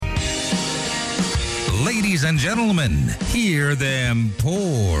Ladies and gentlemen, hear them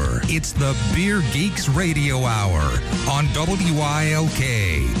pour. It's the Beer Geeks Radio Hour on WILK.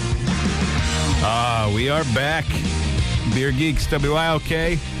 We are back. Beer Geeks,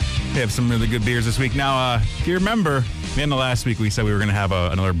 WILK. We have some really good beers this week. Now, if you remember, at the end of last week, we said we were going to have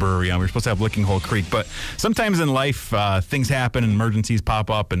another brewery on. We were supposed to have Licking Hole Creek, but sometimes in life, things happen and emergencies pop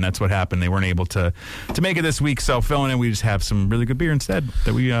up, and that's what happened. They weren't able to make it this week, so filling in, we just have some really good beer instead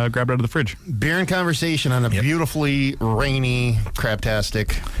that we grabbed out of the fridge. Beer and conversation on a beautifully rainy,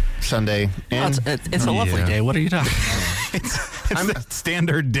 craptastic Sunday. And it's a lovely day. What are you talking about? It's a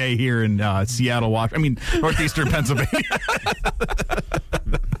standard day here in Seattle, northeastern Pennsylvania.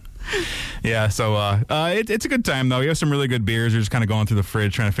 Yeah, so it's a good time, though. We have some really good beers. We're just kind of going through the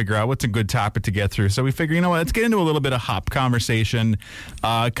fridge trying to figure out what's a good topic to get through. So we figure, let's get into a little bit of hop conversation,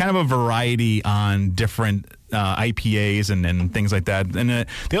 kind of a variety on different IPAs and things like that. And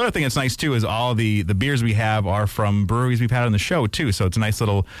the other thing that's nice, too, is all the beers we have are from breweries we've had on the show, too. So it's a nice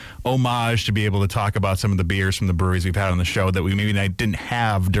little homage to be able to talk about some of the beers from the breweries we've had on the show that we maybe didn't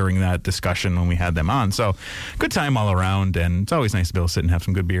have during that discussion when we had them on. So good time all around, and it's always nice to be able to sit and have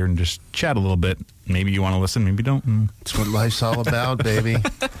some good beer and just chat a little bit. Maybe you want to listen, maybe you don't. That's what life's all about, baby.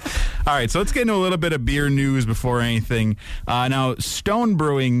 All right, so let's get into a little bit of beer news before anything. Now, Stone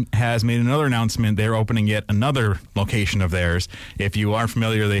Brewing has made another announcement. They're opening yet another location of theirs. If you aren't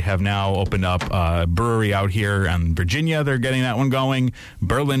familiar, they have now opened up a brewery out here in Virginia. They're getting that one going.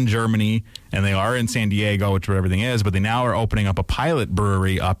 Berlin, Germany. And they are in San Diego, which is where everything is, but they now are opening up a pilot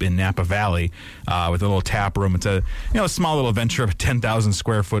brewery up in Napa Valley with a little tap room. It's a small little venture of a 10,000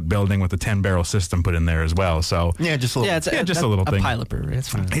 square foot building with a 10-barrel system put in there as well. So just a little, just a little thing. A pilot brewery. It's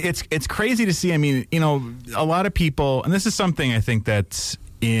fine. It's crazy to see. I mean, a lot of people, and this is something I think that's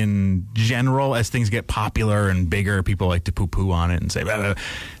in general, as things get popular and bigger, people like to poo-poo on it and say, blah, blah.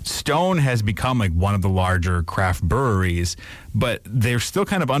 Stone has become like one of the larger craft breweries, but they're still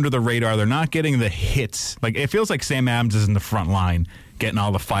kind of under the radar. They're not getting the hits. Like, it feels like Sam Adams is in the front line getting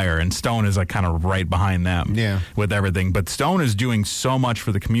all the fire, and Stone is like kind of right behind them with everything. But Stone is doing so much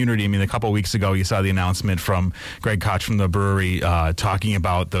for the community. I mean, a couple of weeks ago, you saw the announcement from Greg Koch from the brewery talking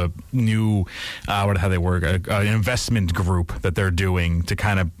about the new, how they work, an investment group that they're doing to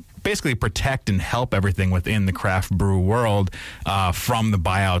kind of basically protect and help everything within the craft brew world from the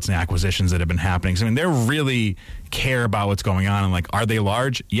buyouts and acquisitions that have been happening. So, I mean, they really care about what's going on. And, are they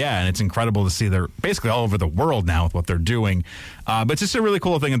large? Yeah, and it's incredible to see they're basically all over the world now with what they're doing. But it's just a really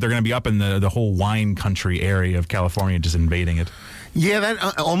cool thing that they're going to be up in the whole wine country area of California, just invading it. Yeah,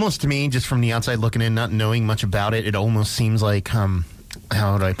 that almost to me, just from the outside looking in, not knowing much about it, it almost seems like...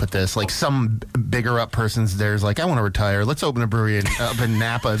 how do I put this? Like some bigger up person's there's like, I want to retire. Let's open a brewery up in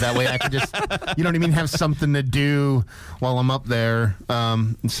Napa. That way I can just, you know what I mean, have something to do while I'm up there.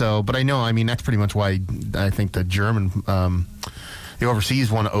 But I know, I mean, that's pretty much why I think the German, the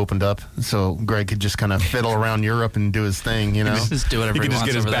overseas one opened up, so Greg could just kind of fiddle around Europe and do his thing, Just do whatever he he wants.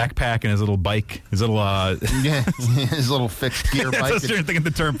 He can just get his backpack and his little bike, his little his little fixed gear bike. I was thinking of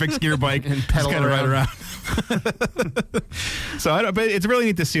the term fixed gear bike and pedal kind of ride around. But it's really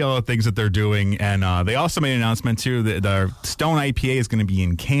neat to see all the things that they're doing, and they also made an announcement too that the Stone IPA is going to be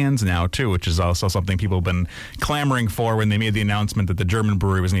in cans now too, which is also something people have been clamoring for. When they made the announcement that the German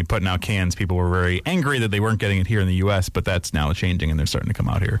brewery was going to be putting out cans, people were very angry that they weren't getting it here in the U.S., but that's now changing and they're starting to come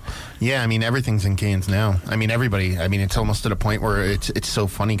out here. Yeah, I mean, everything's in cans now. I mean, everybody. I mean, it's almost to the point where it's so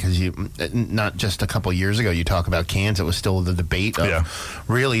funny because not just a couple years ago you talk about cans, it was still the debate of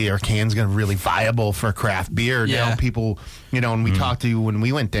really, are cans going to really viable for craft beer? Yeah. Now people, and we talked to, when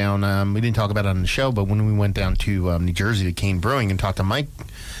we went down, we didn't talk about it on the show, but when we went down to New Jersey to Cane Brewing and talked to Mike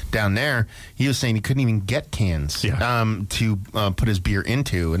down there, he was saying he couldn't even get cans to put his beer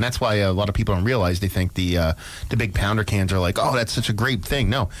into, and that's why a lot of people don't realize. They think the big pounder cans are like, oh, that's such a great thing.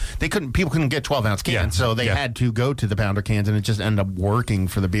 No, they couldn't. People couldn't get 12-ounce cans, so they had to go to the pounder cans, and it just ended up working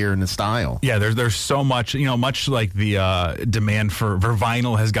for the beer and the style. Yeah, there's so much, much like the demand for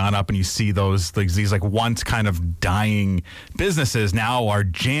vinyl has gone up, and you see these once kind of dying businesses now are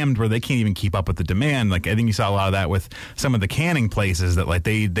jammed where they can't even keep up with the demand. Like, I think you saw a lot of that with some of the canning places that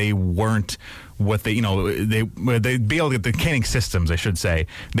they weren't what they be able to get the canning systems, I should say.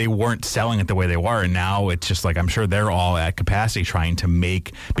 They weren't selling it the way they were, and now it's just like, I'm sure they're all at capacity trying to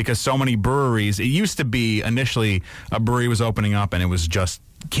make, because so many breweries, it used to be initially a brewery was opening up and it was just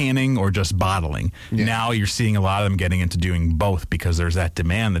canning or just bottling. Yeah. Now you're seeing a lot of them getting into doing both because there's that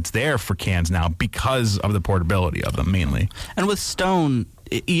demand that's there for cans now because of the portability of them mainly. And with Stone,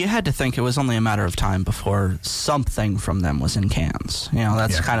 you had to think it was only a matter of time before something from them was in cans.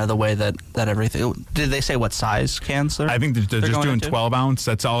 That's kind of the way that everything. Did they say what size cans they're? I think they're just doing 12 ounce.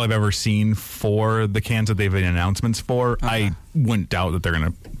 That's all I've ever seen for the cans that they've made announcements for. I wouldn't doubt that they're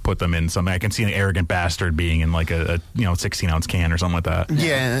going to put them in something. I can see an Arrogant Bastard being in like a 16 ounce can or something like that.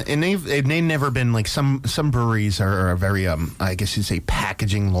 Yeah, and they've never been like some breweries are very I guess you'd say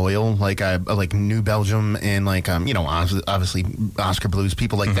packaging loyal, like New Belgium and obviously Oscar Blues,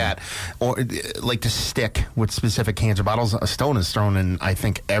 people like that, or like to stick with specific cans or bottles. Stone is thrown in, I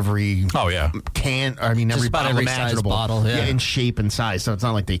think, every can. I mean, every bottle every imaginable, size bottle, in shape and size. So it's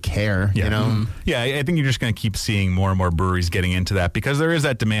not like they care, Yeah, I think you're just going to keep seeing more and more breweries getting into that because there is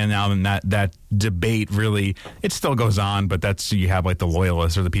that demand now, and that debate really it still goes on. But that's you have like the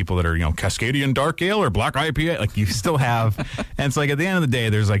loyalists or the people that are Cascadian Dark Ale or Black IPA. Like you still have, and it's like at the end of the day,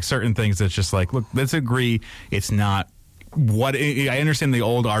 there's like certain things that's just like, look, let's agree it's not. I understand the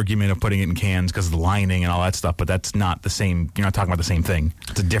old argument of putting it in cans because of the lining and all that stuff, but that's not the same. You're not talking about the same thing.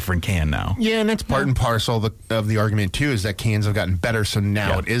 It's a different can now. Yeah, and that's part and parcel of the argument too. Is that cans have gotten better, so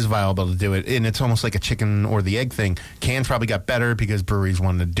now it is viable to do it, and it's almost like a chicken or the egg thing. Cans probably got better because breweries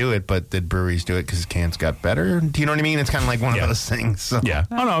wanted to do it, but did breweries do it because cans got better? Do you know what I mean? It's kind of like one of those things. So. Yeah.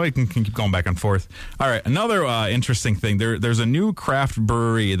 Oh no, we can keep going back and forth. All right, another interesting thing. There's a new craft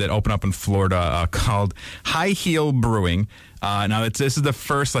brewery that opened up in Florida called High Heel Brewing. Now this is the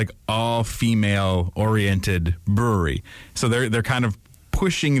first like all female oriented brewery, so they're kind of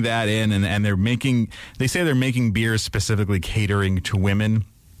pushing that in, and they say they're making beers specifically catering to women.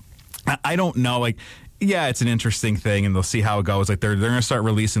 I don't know, like. Yeah, it's an interesting thing, and they'll see how it goes. Like they're going to start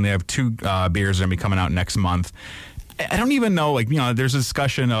releasing. They have 2 beers that are going to be coming out next month. I don't even know, there's a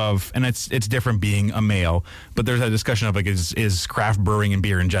discussion of, and it's different being a male, but there's a discussion of, like, is craft brewing and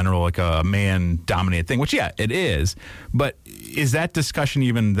beer in general, like, a man-dominated thing, which, yeah, it is. But is that discussion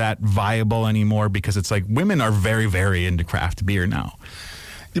even that viable anymore? Because it's like women are very, very into craft beer now.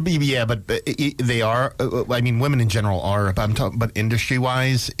 Yeah, but they are. I mean, women in general are. But I'm talking. But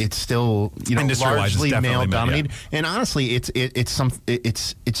industry-wise, it's still largely male-dominated. Yeah. And honestly,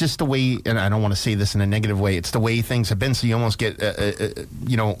 it's just the way. And I don't want to say this in a negative way. It's the way things have been. So you almost get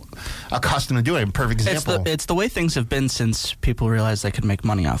accustomed to doing it. A perfect example. It's the way things have been since people realized they could make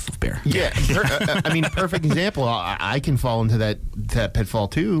money off of beer. Yeah, I mean, perfect example. I can fall into that pitfall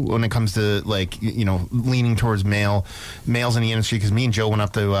too when it comes to leaning towards males in the industry. Because me and Joe went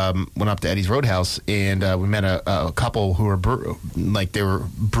up to Eddie's Roadhouse, and we met a couple who were they were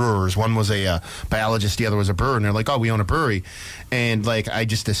brewers. One was a biologist, the other was a brewer, and they're like, "Oh, we own a brewery," and I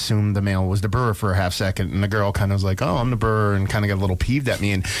just assumed the male was the brewer for a half second, and the girl kind of was like, "Oh, I'm the brewer," and kind of got a little peeved at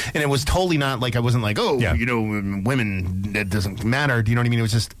me, and it was totally not like I wasn't like, "Oh, women, that doesn't matter." Do you know what I mean?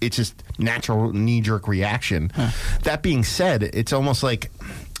 It's just natural knee-jerk reaction. Huh. That being said, it's almost like,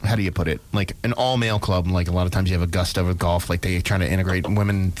 how do you put it? Like an all-male club, like a lot of times you have Augusta with golf, like they're trying to integrate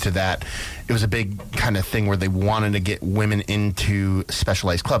women to that. It was a big kind of thing where they wanted to get women into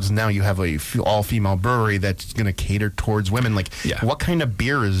specialized clubs. Now you have a all-female brewery that's going to cater towards women. Like, what kind of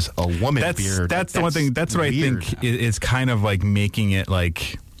beer is a woman beer? That's the one thing. That's what weird. I think is kind of like making it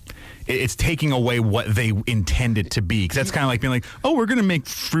like... It's taking away what they intended to be, because that's kind of like being like, oh, we're going to make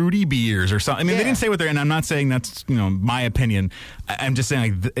fruity beers or something. I mean, they didn't say what they're, and I'm not saying that's my opinion. I'm just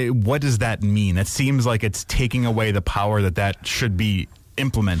saying, like, what does that mean? That seems like it's taking away the power that should be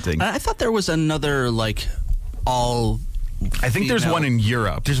implementing. I thought there was another all. I think there's one in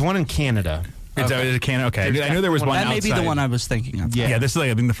Europe. There's one in Canada. Is it Canada? Okay. I knew there was one outside. That may be the one I was thinking of. Yeah, this is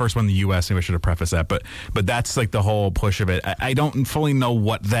I think the first one in the U.S. Maybe I should have prefaced that. But that's like the whole push of it. I don't fully know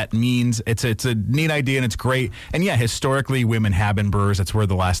what that means. It's a neat idea, and it's great. And yeah, historically, women have been brewers. That's where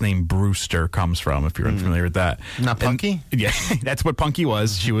the last name Brewster comes from, if you're unfamiliar with that. Not Punky? Yeah, that's what Punky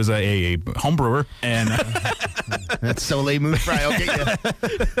was. She was a home brewer. And that's Soleil Moon Fry. I'll get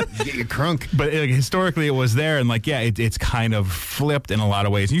you crunk. But historically, it was there. And it's kind of flipped in a lot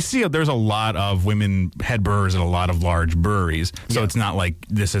of ways. You see, there's a lot of women head brewers at a lot of large breweries, so it's not like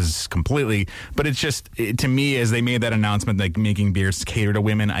this is completely, but it's just to me, as they made that announcement, like making beers cater to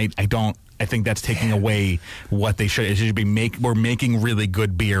women, I think that's taking away what they should. It should be we're making really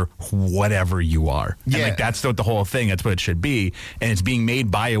good beer, whatever you are. Yeah, and that's the whole thing. That's what it should be, and it's being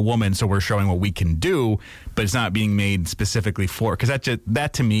made by a woman, so we're showing what we can do. But it's not being made specifically for, because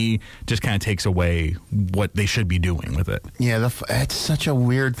that to me just kind of takes away what they should be doing with it. Yeah, it's such a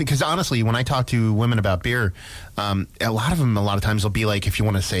weird thing. Because honestly, when I talk to women about beer, a lot of times will be like, if you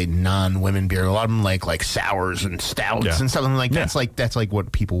want to say non-women beer, a lot of them like sours and stouts and something like that. That's like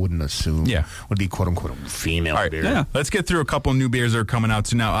what people wouldn't assume. would be quote unquote a female All right, beer. let's get through a couple new beers that are coming out.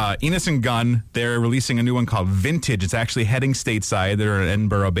 So now, Enos and Gunn, they're releasing a new one called Vintage. It's actually heading stateside. They're an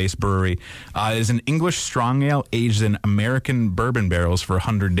Edinburgh-based brewery. It is an English strong ale aged in American bourbon barrels for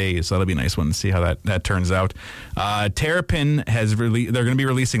 100 days. So that'll be a nice one to see how that turns out. Terrapin they're going to be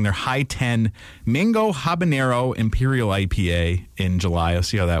releasing their High 10 Mango Habanero Imperial IPA in July. I'll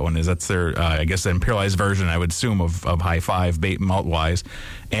see how that one is. That's their, I guess, the imperialized version, I would assume, of High 5 malt-wise.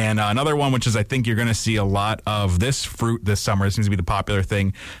 And another one, which is I think you're going to see a lot of this fruit this summer. It seems to be the popular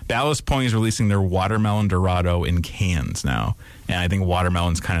thing. Ballast Point is releasing their Watermelon Dorado in cans now. And I think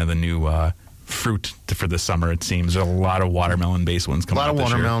watermelon's kind of the new fruit for this summer, it seems. There's a lot of watermelon-based ones coming out A lot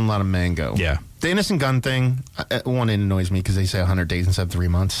of watermelon, a lot of mango. Yeah. The Innocent Gun thing, one, it annoys me because they say 100 days instead of 3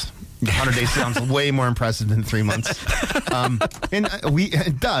 months. 100 days sounds way more impressive than 3 months.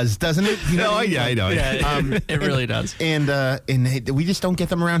 It does, doesn't it? You know, yeah, I know. Yeah, it really does. And we just don't get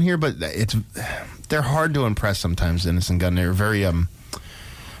them around here, but they're hard to impress sometimes, Innocent Gun. They're very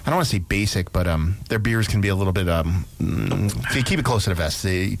I don't want to say basic, but their beers can be a little bit they keep it close to the vest.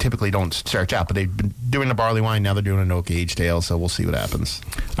 They typically don't stretch out, but they've been doing the barley wine, now they're doing an oak aged ale, so we'll see what happens.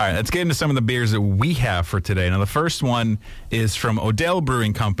 All right, let's get into some of the beers that we have for today. Now, the first one is from Odell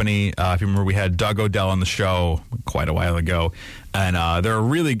Brewing Company. If you remember, we had Doug Odell on the show quite a while ago. And they're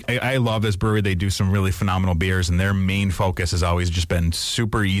really, I love this brewery. They do some really phenomenal beers, and their main focus has always just been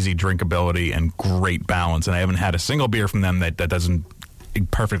super easy drinkability and great balance. And I haven't had a single beer from them that doesn't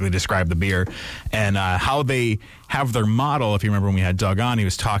perfectly describe the beer. And how they have their model, if you remember when we had Doug on, he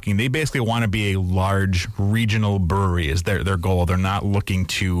was talking, they basically want to be a large regional brewery is their goal. They're not looking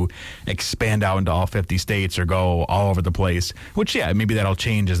to expand out into all 50 states or go all over the place, which, yeah, maybe that'll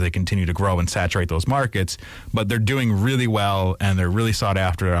change as they continue to grow and saturate those markets. But they're doing really well, and they're really sought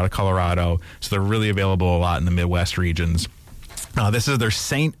after out of Colorado, so they're really available a lot in the Midwest regions. This is their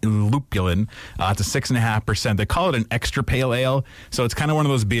Saint Lupulin. It's a 6.5%. They call it an extra pale ale. So it's kind of one of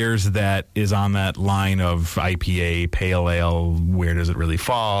those beers that is on that line of IPA, pale ale. Where does it really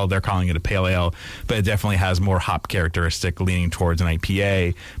fall? They're calling it a pale ale, but it definitely has more hop characteristic leaning towards an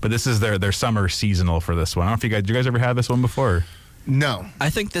IPA. But this is their summer seasonal for this one. I don't know if you guys ever had this one before? No.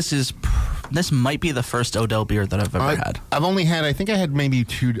 I think this might be the first Odell beer that I've ever had. I've only had, I think I had maybe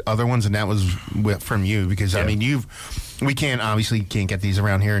 2 other ones, and that was from you, because, I mean, we obviously can't get these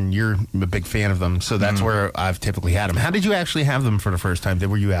around here, and you're a big fan of them, so that's where I've typically had them. How did you actually have them for the first time?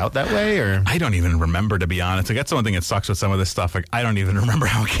 Were you out that way, or? I don't even remember, to be honest. Like, that's the one thing that sucks with some of this stuff. Like, I don't even remember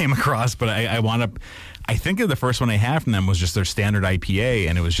how it came across, but I think the first one I had from them was just their standard IPA,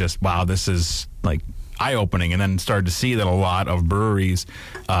 and it was just, wow, this is, like, eye-opening, and then started to see that a lot of breweries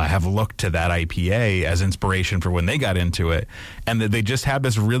have looked to that IPA as inspiration for when they got into it, and that they just have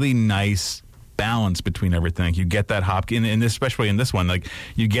this really nice balance between everything. You get that hop, and especially in this one, like,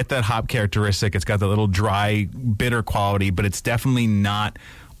 you get that hop characteristic. It's got the little dry, bitter quality, but it's definitely not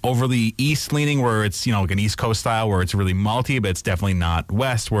overly east leaning, where it's, you know, like an East Coast style where it's really malty, but it's definitely not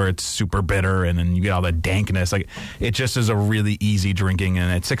west where it's super bitter, and then you get all that dankness. Like, it just is a really easy drinking,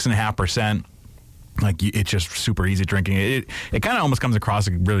 and at 6.5%. Like, it's just super easy drinking. It kind of almost comes across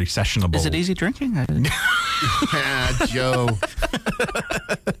like really sessionable. Is it easy drinking? Joe,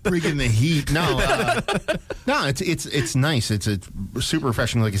 bringing the heat. No, it's nice. It's a super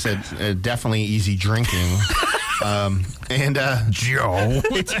refreshing. Like I said, definitely easy drinking. Joe,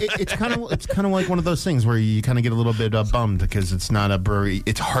 it's kind of like one of those things where you kind of get a little bit bummed because it's not a brewery.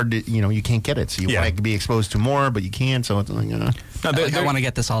 It's hard to, you can't get it, so you want to be exposed to more, but you can't. So it's like, I want to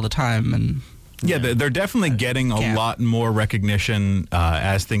get this all the time, and. Yeah, they're definitely getting a lot more recognition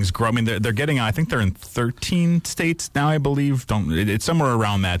as things grow. I mean, they're getting, I think they're in 13 states now, I believe. It's somewhere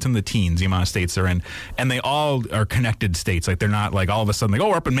around that. It's in the teens, the amount of states they're in. And they all are connected states. Like, they're not like all of a sudden like, oh,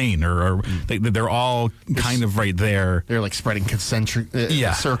 we're up in Maine, or they're all kind of right there. They're like spreading concentric,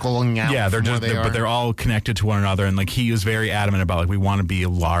 circling out. Yeah, but they're all connected to one another. And like, he was very adamant about, like, we want to be a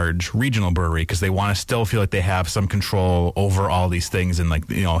large regional brewery because they want to still feel like they have some control over all these things, and, like,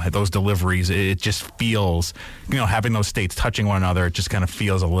 those deliveries. It just feels, having those states touching one another, it just kind of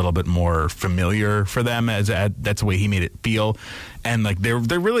feels a little bit more familiar for them. That's the way he made it feel. And, like, they're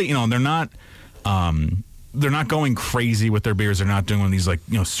really, they're not going crazy with their beers. They're not doing one of these, like,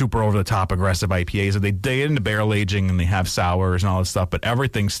 super over the top aggressive IPAs. They get into barrel aging and they have sours and all this stuff, but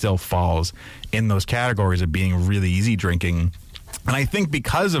everything still falls in those categories of being really easy drinking. And I think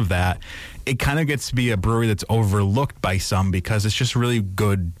because of that, it kind of gets to be a brewery that's overlooked by some because it's just really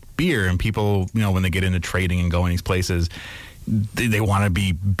good beer, and people, when they get into trading and going these places, they want to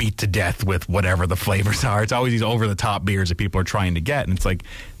be beat to death with whatever the flavors are. It's always these over-the-top beers that people are trying to get, and it's like,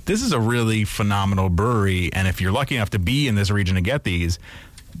 this is a really phenomenal brewery, and if you're lucky enough to be in this region to get these,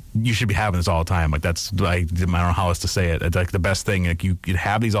 you should be having this all the time. Like that's I don't know how else to say it. It's like the best thing. Like you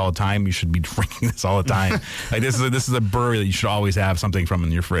have these all the time. You should be drinking this all the time. Like this is a brewery that you should always have something from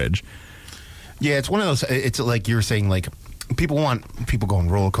in your fridge. Yeah, it's one of those. It's like you were saying, like people go on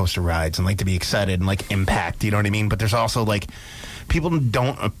roller coaster rides and like to be excited and like impact. You know what I mean? But there's also like people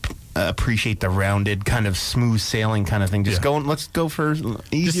don't appreciate the rounded kind of smooth sailing kind of thing. Just let's go for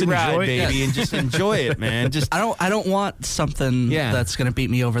easy ride, baby, and just enjoy it, man. Just I don't want something that's going to beat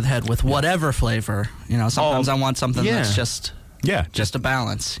me over the head with whatever flavor. You know, sometimes I want something that's just a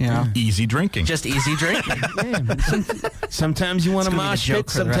balance. You know, easy drinking, just easy drinking. Sometimes you want a mosh pit.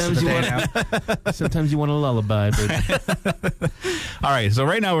 Sometimes you want a lullaby. But all right, so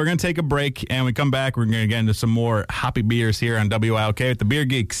right now we're going to take a break, and we come back. We're going to get into some more hoppy beers here on WILK with the Beer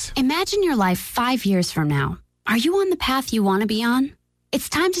Geeks. Imagine your life 5 years from now. Are you on the path you want to be on? It's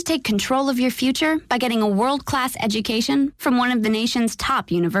time to take control of your future by getting a world-class education from one of the nation's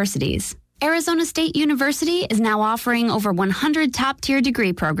top universities. Arizona State University is now offering over 100 top-tier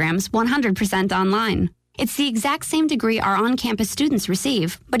degree programs 100% online. It's the exact same degree our on-campus students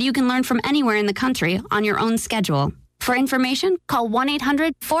receive, but you can learn from anywhere in the country on your own schedule. For information, call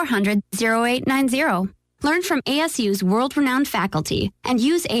 1-800-400-0890. Learn from ASU's world-renowned faculty and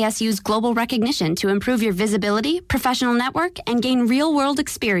use ASU's global recognition to improve your visibility, professional network, and gain real-world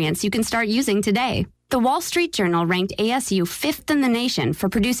experience you can start using today. The Wall Street Journal ranked ASU 5th in the nation for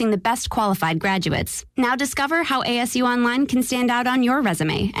producing the best qualified graduates. Now discover how ASU Online can stand out on your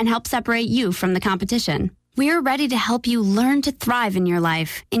resume and help separate you from the competition. We're ready to help you learn to thrive in your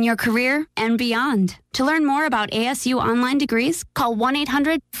life, in your career, and beyond. To learn more about ASU Online degrees, call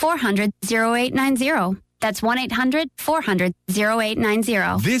 1-800-400-0890. That's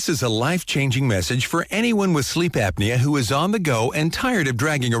 1-800-400-0890. This is a life-changing message for anyone with sleep apnea who is on the go and tired of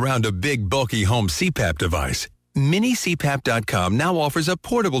dragging around a big, bulky home CPAP device. MiniCPAP.com now offers a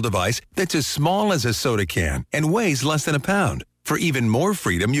portable device that's as small as a soda can and weighs less than a pound. For even more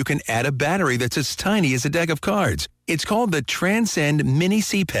freedom, you can add a battery that's as tiny as a deck of cards. It's called the Transcend Mini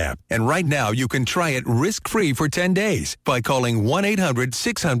CPAP, and right now you can try it risk-free for 10 days by calling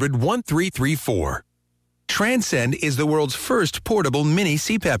 1-800-600-1334. Transcend is the world's first portable mini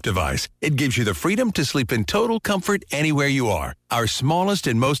CPAP device. It gives you the freedom to sleep in total comfort anywhere you are. Our smallest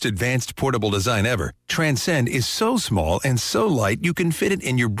and most advanced portable design ever, Transcend is so small and so light you can fit it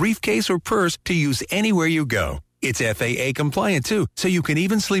in your briefcase or purse to use anywhere you go. It's FAA compliant too, so you can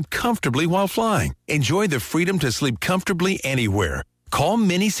even sleep comfortably while flying. Enjoy the freedom to sleep comfortably anywhere. Call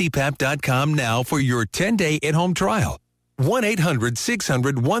minicpap.com now for your 10-day at-home trial.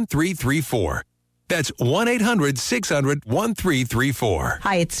 1-800-600-1334. That's 1-800-600-1334.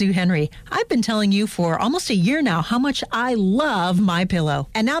 Hi, it's Sue Henry. I've been telling you for almost a year now how much I love MyPillow.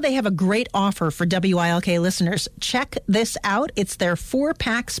 And now they have a great offer for WILK listeners. Check this out. It's their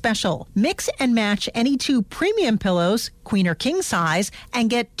 4-pack special. Mix and match any 2 premium pillows, queen or king size, and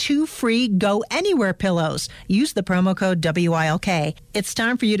get 2 free Go Anywhere pillows. Use the promo code WILK. It's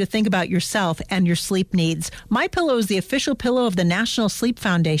time for you to think about yourself and your sleep needs. MyPillow is the official pillow of the National Sleep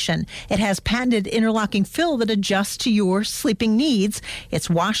Foundation. It has patented interlocking fill that adjusts to your sleeping needs. It's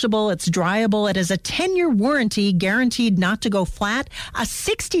washable, it's dryable, it has a 10-year warranty guaranteed not to go flat, a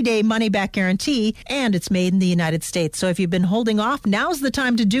 60-day money-back guarantee, and it's made in the United States. So if you've been holding off, now's the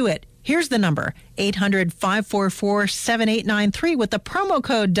time to do it. Here's the number, 800-544-7893 with the promo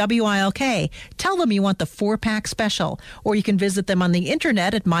code WILK. Tell them you want the 4-pack special, or you can visit them on the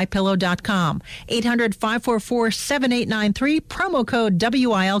internet at mypillow.com. 800-544-7893, promo code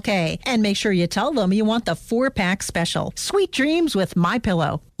WILK. And make sure you tell them you want the 4-pack special. Sweet dreams with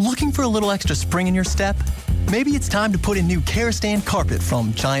MyPillow. Looking for a little extra spring in your step? Maybe it's time to put in new Kerastane carpet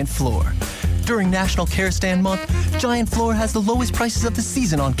from Giant Floor. During National Kerastane Month, Giant Floor has the lowest prices of the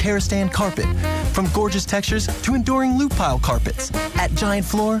season on Kerastane carpet. From gorgeous textures to enduring loop pile carpets. At Giant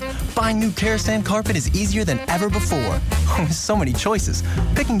Floor, buying new Kerastane carpet is easier than ever before. With so many choices,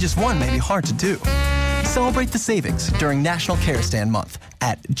 picking just one may be hard to do. Celebrate the savings during National Kerastane Month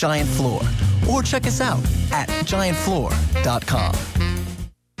at Giant Floor. Or check us out at giantfloor.com.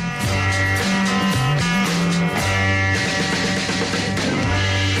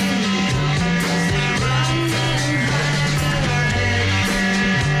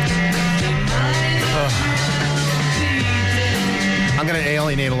 I'm going to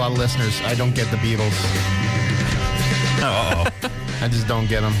alienate a lot of listeners. I don't get the Beatles. Uh-oh. I just don't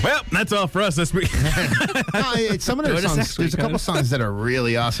get them. Well, that's all for us this week. Some of their songs, there's a couple songs that are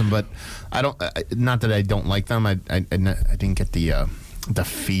really awesome, but I don't. Not that I don't like them. I didn't get the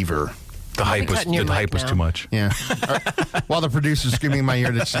fever. The hype was too much. Yeah. While the producer's screaming in my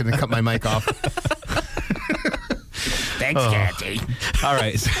ear that she's going to cut my mic off. Thanks, Kathy. All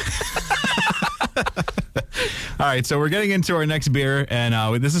right. All right, so we're getting into our next beer,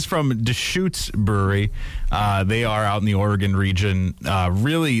 and this is from Deschutes Brewery. They are out in the Oregon region.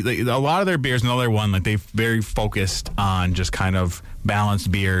 Really, a lot of their beers, another one, like they're very focused on just kind of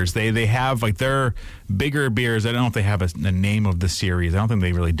balanced beers. They have like their bigger beers. I don't know if they have a name of the series. I don't think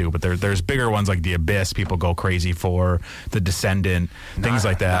they really do, but there's bigger ones like the Abyss. People go crazy for the Descendant, things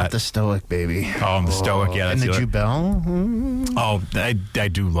like that. Not the Stoic, baby. Oh, the Stoic, yeah. And That's the Jubel. Oh, I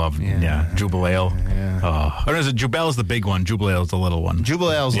do love, Jubilee. Yeah. Oh, or is it Jubel's the big one? Jubilee's the little one.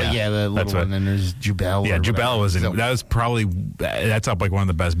 Jubilee's the little one, and there's Jubel. Yeah, Jubel that's up like one of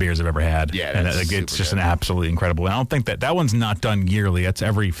the best beers I've ever had. Yeah, and it's just an absolutely incredible. I don't think that one's not done yearly. That's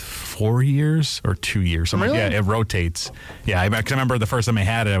every 4 years or 2 years. Really? Yeah, it rotates. Yeah, because I remember the first time I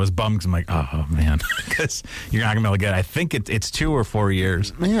had it, I was bummed because I'm like, oh man, because you're not gonna be able to get it. I think it's 2 or 4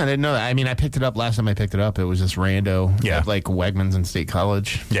 years. Yeah, I didn't know that. I mean, I picked it up last time I picked it up. It was just rando. Yeah, at like Wegmans and State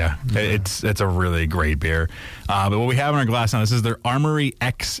College. Yeah, it's a really great beer. But what we have in our glass now, this is their Armory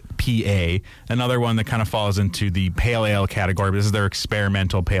XPA, another one that kind of falls into the pale ale category. But this is their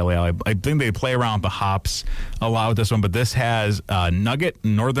experimental pale ale. I think they play around with the hops a lot with this one, but this has Nugget,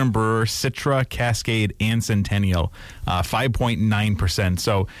 Northern Brewer, Citra, Cascade, and Centennial, 5.9%.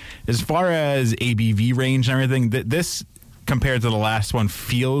 So as far as ABV range and everything, this compared to the last one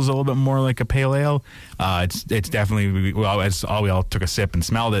feels a little bit more like a pale ale. It's definitely, as we all took a sip and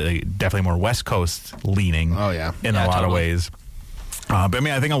smelled it, definitely more West Coast leaning. Oh yeah, in a lot of ways. But I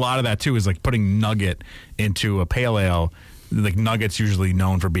mean, I think a lot of that too is like putting Nugget into a pale ale. Like Nugget's usually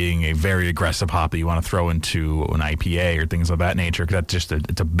known for being a very aggressive hop that you want to throw into an IPA or things of that nature, because that's just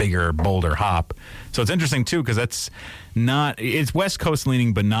it's a bigger, bolder hop. So it's interesting too, because it's West Coast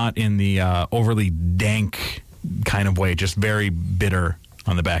leaning, but not in the overly dank kind of way, just very bitter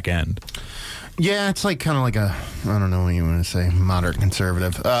on the back end. Yeah, it's like kind of like a, I don't know what you want to say, moderate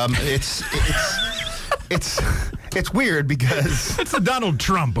conservative. It's weird because it's the Donald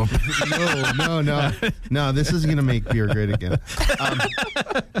Trump of no. This is gonna make beer great again.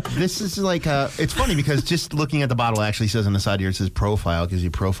 This is like it's funny because just looking at the bottle, it actually says on the side here, it says profile, gives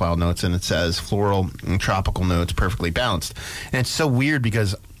you profile notes, and it says floral and tropical notes, perfectly balanced. And it's so weird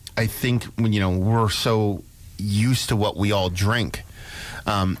because I think when we're so used to what we all drink,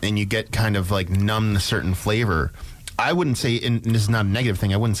 and you get kind of like numb to certain flavor. I wouldn't say, and this is not a negative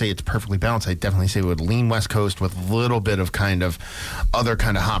thing, I wouldn't say it's perfectly balanced. I'd definitely say it would lean West Coast with a little bit of kind of other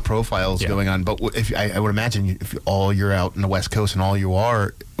kind of hot profiles going on. But if I would imagine if all you're out in the West Coast and all you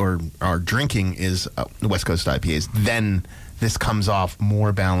are or are drinking is the West Coast IPAs, then this comes off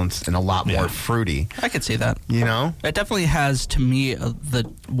more balanced and a lot more fruity. I could see that. It definitely has, to me,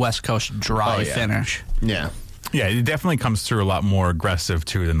 the West Coast dry finish. Yeah. Yeah, it definitely comes through a lot more aggressive,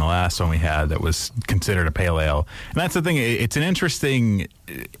 too, than the last one we had that was considered a pale ale. And that's the thing. It's an interesting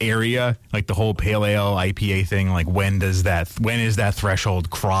area, like the whole pale ale IPA thing. Like, when is that threshold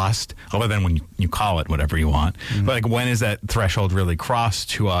crossed? Other than when you call it whatever you want. Mm-hmm. But, like, when is that threshold really crossed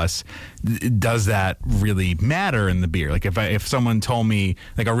to us? Does that really matter in the beer? Like, if someone told me,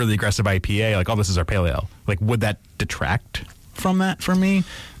 like, a really aggressive IPA, like, oh, this is our pale ale, like, would that detract from that for me,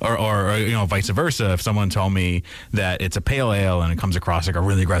 or vice versa? If someone told me that it's a pale ale and it comes across like a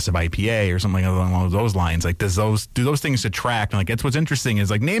really aggressive IPA or something along those lines, like do those things detract? And like, it's what's interesting is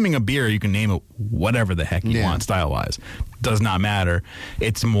like naming a beer, you can name it whatever the heck you want style wise, does not matter.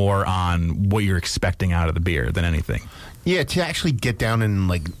 It's more on what you're expecting out of the beer than anything. Yeah, to actually get down and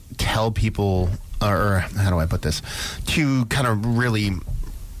like tell people, or how do I put this, to kind of really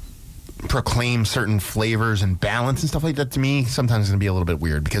proclaim certain flavors and balance and stuff like that, to me sometimes it's going to be a little bit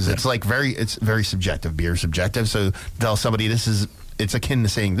weird because it's very subjective. Beer is subjective. So tell somebody it's akin to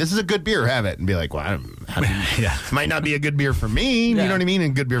saying this is a good beer, have it, and be like, well, it might not be a good beer for me. You know what I mean?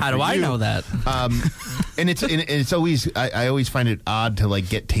 And good beer. How for do I you. know that? And it's always I always find it odd to like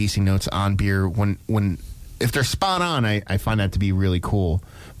get tasting notes on beer when if they're spot on, I find that to be really cool.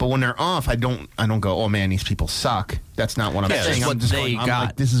 But when they're off, I don't go, oh man, these people suck. That's not what I'm saying. I'm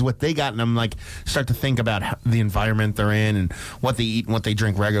like, this is what they got, and I'm like, start to think about the environment they're in and what they eat and what they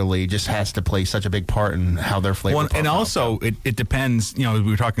drink regularly. It just has to play such a big part in how their flavor. Well, and also it depends. We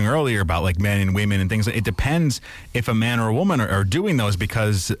were talking earlier about like men and women and things. It depends if a man or a woman are doing those,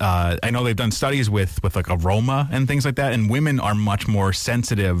 because I know they've done studies with like aroma and things like that, and women are much more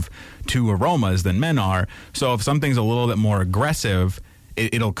sensitive to aromas than men are. So if something's a little bit more aggressive,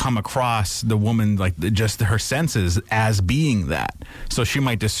 it'll come across the woman, like just her senses, as being that. So she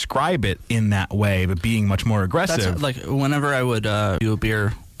might describe it in that way, but being much more aggressive. That's like whenever I would do a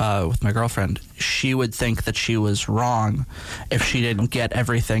beer with my girlfriend, she would think that she was wrong if she didn't get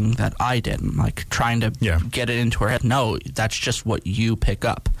everything that I did. Like trying to get it into her head. No, that's just what you pick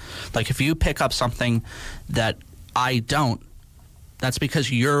up. Like if you pick up something that I don't, that's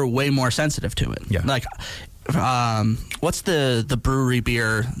because you're way more sensitive to it. Yeah. Like, what's the brewery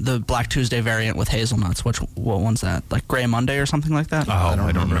beer, the Black Tuesday variant with hazelnuts? What one's that? Like Grey Monday or something like that? Oh, I don't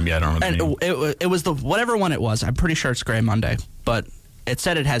remember. Yeah, I don't remember. And it was the whatever one it was. I'm pretty sure it's Grey Monday, but it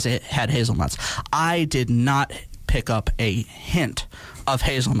said it had hazelnuts. I did not pick up a hint of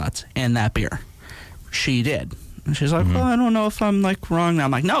hazelnuts in that beer. She did. And she's like, well, I don't know if I'm like wrong.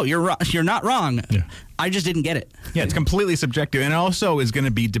 I'm like, no, you're wrong. You're not wrong. Yeah. I just didn't get it. Yeah, it's completely subjective, and it also is going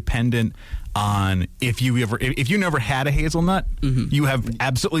to be dependent on if you never had a hazelnut, you have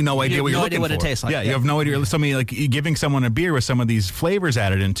absolutely no idea what you're looking for. What it tastes like. Yeah, you have no idea. Somebody like giving someone a beer with some of these flavors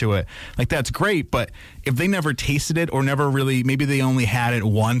added into it, like that's great. But if they never tasted it or never really, maybe they only had it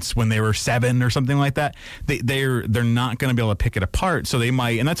once when they were 7 or something like that, they're not going to be able to pick it apart. So they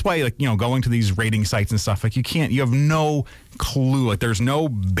might, and that's why going to these rating sites and stuff, like you have no clue. Like there's no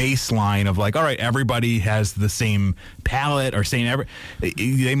baseline of like, all right, everybody has the same palate or same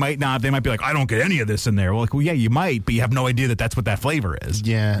they might not. They might be like, I don't get any of this in there. Well, yeah, you might, but you have no idea that that's what that flavor is.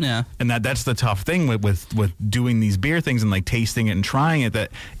 Yeah. And that's the tough thing with doing these beer things and like tasting it and trying it,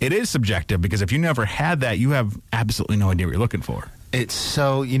 that it is subjective, because if you never had that, you have absolutely no idea what you're looking for. It's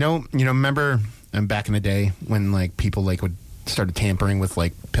so remember back in the day when like people like would started tampering with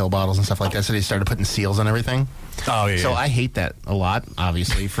like pill bottles and stuff like that, so they started putting seals on everything. Oh yeah. So I hate that a lot,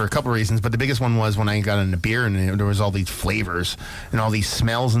 obviously, for a couple of reasons. But the biggest one was when I got into beer and there was all these flavors and all these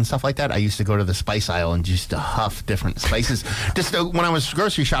smells and stuff like that. I used to go to the spice aisle and just to huff different spices. Just when I was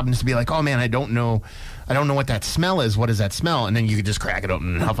grocery shopping, just to be like, oh man, I don't know what that smell is. What is that smell? And then you could just crack it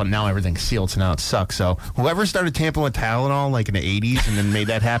open and huff it. Now everything's sealed, so now it sucks. So whoever started tampering with Tylenol like in the 80s and then made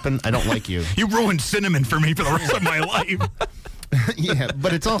that happen, I don't like you. You ruined cinnamon for me for the rest of my life. Yeah,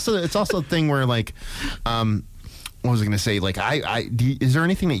 but it's also a thing where like, what was I going to say? Like, is there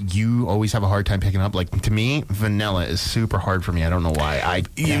anything that you always have a hard time picking up? Like, to me, vanilla is super hard for me. I don't know why. I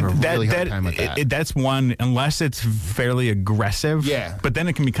have a really hard time with that. That's one, unless it's fairly aggressive. Yeah. But then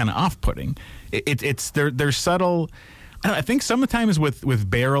it can be kind of off-putting. They're subtle. I think sometimes with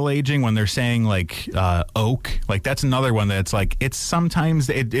barrel aging, when they're saying like oak, like that's another one that's like, it's sometimes,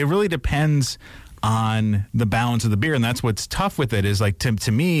 it really depends on the balance of the beer, and that's what's tough with it is like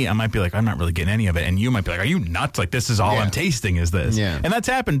to me, I might be like, I'm not really getting any of it, and you might be like, are you nuts? Like this is all I'm tasting is this. Yeah. And that's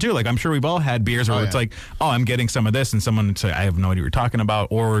happened too. Like I'm sure we've all had beers where it's like, oh, I'm getting some of this, and someone would say, I have no idea what you're talking about,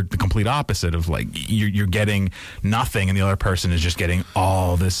 or the complete opposite of like you're getting nothing and the other person is just getting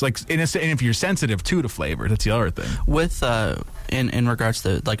all this. Like and if you're sensitive to the flavor, that's the other thing. With in regards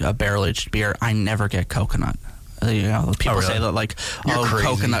to like a barrel aged beer, I never get coconut. People say that like,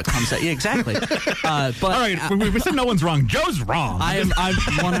 coconut comes out. Yeah, exactly. But all right, we said no one's wrong. Joe's wrong. I'm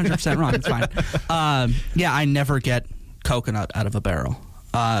 100% wrong. It's fine. Yeah, I never get coconut out of a barrel.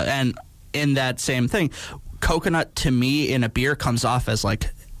 And in that same thing, coconut to me in a beer comes off as like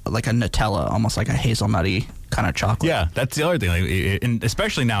a Nutella, almost like a hazelnutty kind of chocolate. Yeah, that's the other thing. Like, and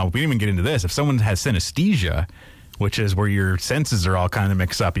especially now, we didn't even get into this. If someone has synesthesia, which is where your senses are all kind of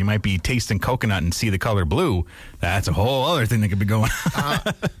mixed up, you might be tasting coconut and see the color blue. That's a whole other thing that could be going on.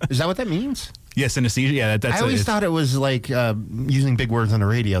 Is that what that means? Yeah, synesthesia. Yeah, that's. I always thought it was like using big words on the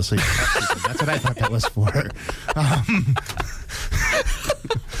radio. So that's what I thought that was for.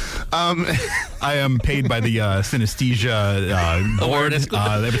 I am paid by the synesthesia board.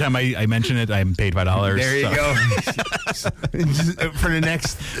 Every time I mention it, I'm paid $5. There you go. For the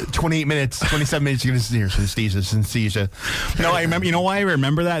next 27 minutes, you're going to hear synesthesia. No, I remember. You know why I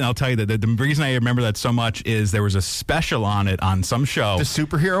remember that? And I'll tell you that the reason I remember that so much is there was a special on it on some show. The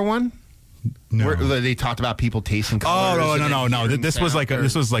superhero one? No. Where they talked about people tasting colors. No. This was like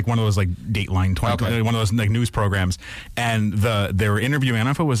one of those like Dateline 2020, one of those like news programs, and they were interviewing. I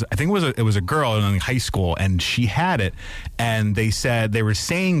don't know if it was a girl in high school, and she had it, and they said they were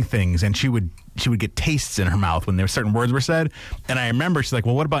saying things, and she would get tastes in her mouth when there were certain words were said, and I remember she's like,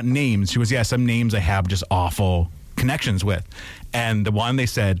 well, what about names? She was, yeah, some names I have just awful connections with, and the one they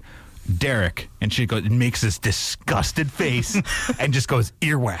said, Derek, and she makes this disgusted face and just goes,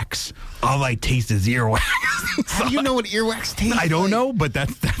 earwax. All I taste is earwax. How do you know what earwax tastes like? I don't know, but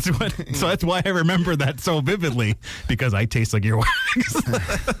that's what. So that's why I remember that so vividly, because I taste like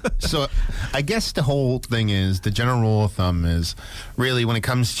earwax. So I guess the whole thing is, the general rule of thumb is really when it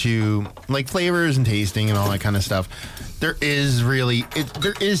comes to like flavors and tasting and all that kind of stuff, there is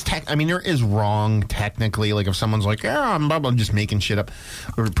wrong technically. Like if someone's like, yeah, I'm just making shit up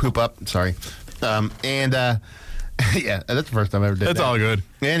or poop up. Sorry. Yeah, that's the first time I ever did that. That's all good.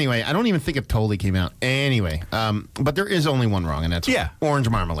 Anyway, I don't even think it totally came out. Anyway, but there is only one wrong, and that's orange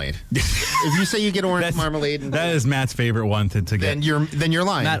marmalade. If you say you get orange marmalade, that is Matt's favorite one to get. Then you're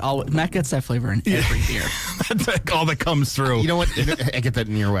lying. Matt gets that flavor in every beer. That's like all that comes through. You know what? I get that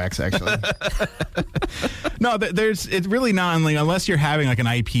in earwax, actually. No, it's really not unless you're having like an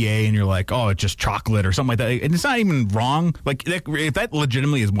IPA and you're like, oh, it's just chocolate or something like that. And it's not even wrong. Like if that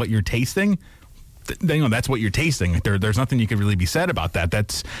legitimately is what you're tasting, then that's what you're tasting. There's nothing you could really be said about that.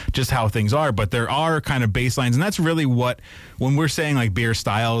 That's just how things are. But there are kind of baselines, and that's really what, when we're saying like beer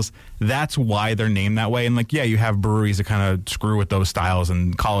styles, that's why they're named that way. And like, yeah, you have breweries that kind of screw with those styles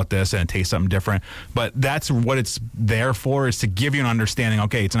and call it this and it tastes something different. But that's what it's there for, is to give you an understanding.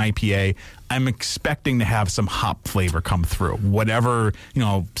 Okay, it's an IPA. I'm expecting to have some hop flavor come through. Whatever,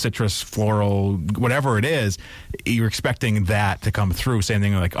 citrus, floral, whatever it is, you're expecting that to come through. Same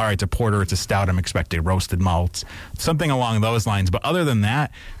thing like, all right, it's a porter, it's a stout, I'm expecting roasted malts, something along those lines. But other than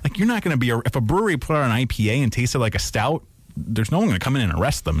that, like, you're not going to be, if a brewery put out an IPA and tasted like a stout, there's no one going to come in and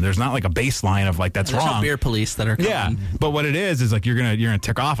arrest them. There's not like a baseline of like, that's There's wrong. No beer police that are coming. Yeah, but what it is like you're gonna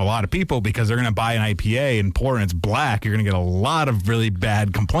tick off a lot of people because they're gonna buy an IPA and pour and it's black. You're gonna get a lot of really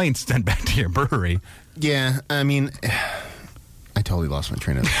bad complaints sent back to your brewery. Yeah, I mean, I totally lost my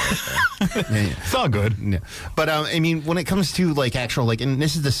train of thought there. Yeah. It's all good. Yeah. But I mean, when it comes to like actual, like, and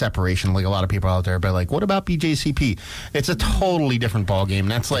this is the separation, like a lot of people out there, but like, what about BJCP? It's a totally different ballgame.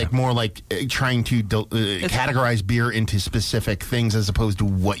 That's like more like trying to categorize beer into specific things as opposed to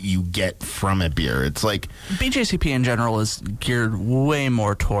what you get from a beer. It's like BJCP in general is geared way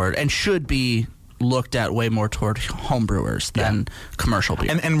more toward, and should be looked at way more toward homebrewers than commercial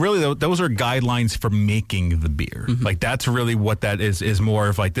beer. And really, those are guidelines for making the beer. Mm-hmm. Like, that's really what that is more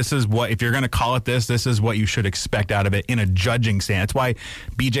of like, this is what, if you're going to call it this is what you should expect out of it in a judging stand. That's why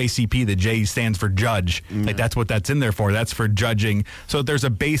BJCP, the J stands for judge. Mm-hmm. Like, that's what that's in there for. That's for judging. So there's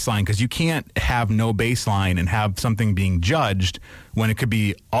a baseline, because you can't have no baseline and have something being judged when it could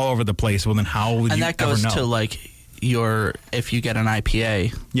be all over the place. Well, then how would you ever know? And that goes to like, if you get an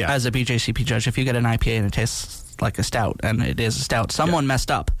IPA, as a BJCP judge, if you get an IPA and it tastes like a stout, and it is a stout, someone messed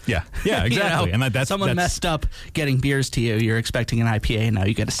up. Yeah, exactly. And that's messed up getting beers to you. You're expecting an IPA, and now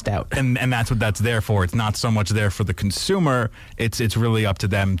you get a stout. And that's what that's there for. It's not so much there for the consumer. It's really up to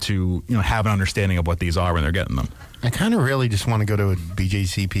them to have an understanding of what these are when they're getting them. I kind of really just want to go to a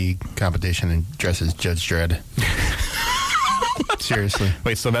BJCP competition and dress as Judge Dredd. Seriously.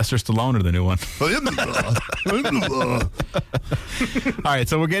 Wait, Sylvester Stallone or the new one? All right,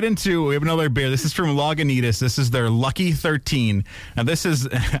 so we have another beer. This is from Lagunitas. This is their Lucky 13. Now, this is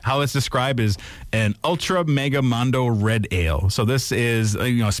how it's described as an Ultra Mega Mondo Red Ale. So this is,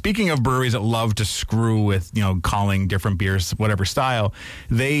 speaking of breweries that love to screw with, calling different beers whatever style,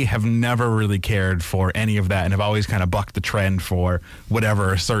 they have never really cared for any of that and have always kind of bucked the trend for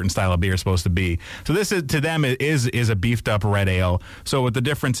whatever a certain style of beer is supposed to be. So this is, to them, it is a beefed up red ale. So what the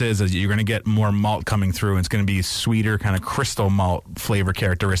difference is you're going to get more malt coming through, and it's going to be sweeter, kind of crystal malt flavor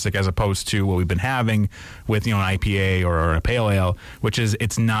characteristic, as opposed to what we've been having with an IPA or a pale ale, which is,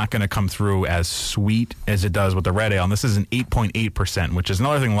 it's not going to come through as sweet as it does with the red ale. And this is an 8.8%, which is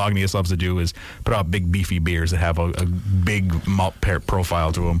another thing Lagunitas loves to do, is put out big beefy beers that have a big malt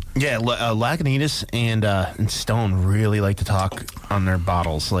profile to them. Yeah, Lagunitas and Stone really like to talk on their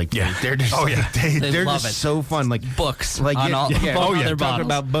bottles. Like, they're just they're just so fun. Like books, like on all their bottles.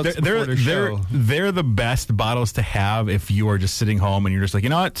 About books they're the best bottles to have if you are just sitting home and you're just like,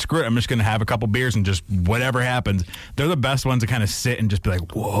 what, screw it, I'm just going to have a couple beers and just whatever happens. They're the best ones to kind of sit and just be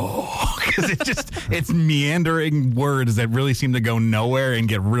like, whoa, because it's meandering words that really seem to go nowhere and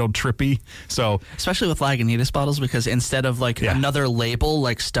get real trippy. So especially with Lagunitas bottles, because instead of like another label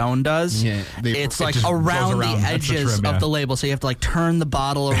like Stone does, it's like around the edges of the label, so you have to like turn the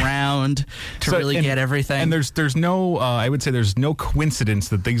bottle around to really get everything. And there's no I would say there's no coincidence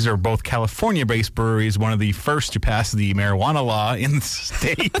that these are both California-based breweries, one of the first to pass the marijuana law in the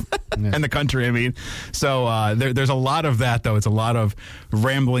state and the country. I mean, so there's a lot of that, though. It's a lot of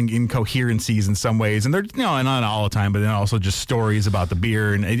rambling incoherencies in some ways, and they're not all the time, but then also just stories about the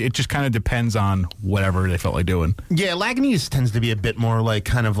beer, and it just kind of depends on whatever they felt like doing. Yeah, Lagunitas tends to be a bit more like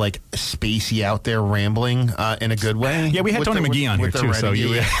kind of like spacey out there rambling in a good way. Yeah, we had Tony McGee on here too, so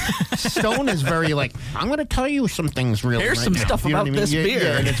you. Stone is very like, I'm going to tell you some things really. Here's some stuff about this beer.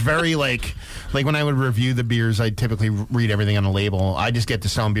 Yeah, and it's very like when I would review the beers, I typically read everything on the label. I just get to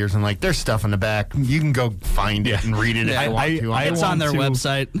Stone beers and there's stuff in the back. You can go find it and read it if you want to. It's on their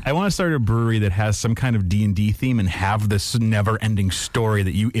website. I want to start start a brewery that has some kind of D&D theme and have this never-ending story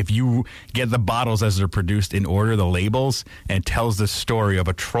that if you get the bottles as they're produced in order, the labels, and it tells the story of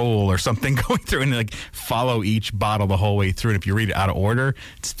a troll or something going through, and like follow each bottle the whole way through. And if you read it out of order,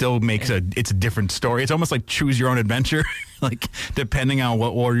 it still makes it's a different story. It's almost like choose your own adventure, like depending on what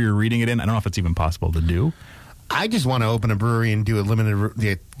order you're reading it in. I don't know if it's even possible to do. I just want to open a brewery and do a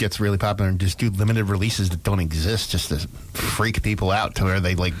it gets really popular and just do limited releases that don't exist, just to freak people out to where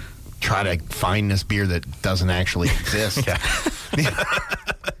they like try to find this beer that doesn't actually exist.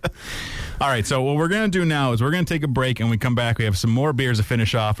 All right, so what we're going to do now is we're going to take a break, and when we come back, we have some more beers to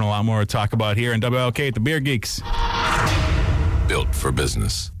finish off and a lot more to talk about here in WLK at the Beer Geeks. Built for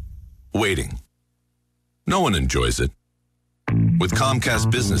business. Waiting. No one enjoys it. With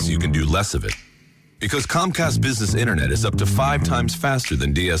Comcast Business, you can do less of it. Because Comcast Business Internet is up to 5 times faster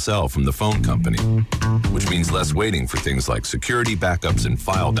than DSL from the phone company, which means less waiting for things like security backups and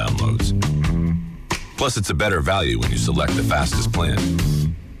file downloads. Plus, it's a better value when you select the fastest plan.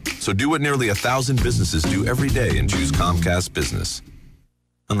 So do what nearly 1,000 businesses do every day and choose Comcast Business.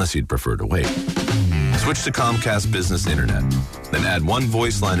 Unless you'd prefer to wait. Switch to Comcast Business Internet. Then add 1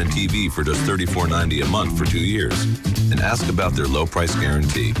 voice line and TV for just $34.90 a month for 2 years. And ask about their low price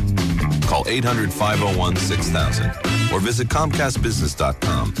guarantee. Call 800-501-6000 or visit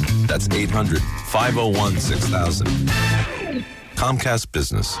ComcastBusiness.com. That's 800-501-6000. Comcast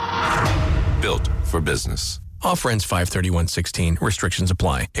Business. Built for business. Off ends 531.16. Restrictions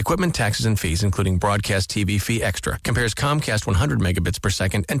apply. Equipment, taxes, and fees, including broadcast TV fee extra. Compares Comcast 100 megabits per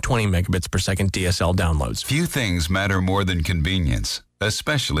second and 20 megabits per second DSL downloads. Few things matter more than convenience,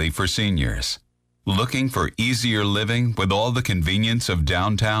 especially for seniors. Looking for easier living with all the convenience of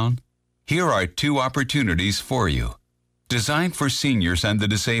downtown? Here are 2 opportunities for you. Designed for seniors and the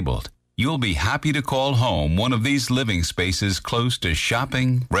disabled, you'll be happy to call home one of these living spaces close to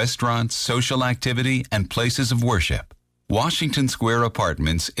shopping, restaurants, social activity, and places of worship. Washington Square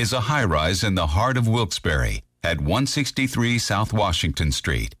Apartments is a high-rise in the heart of Wilkes-Barre at 163 South Washington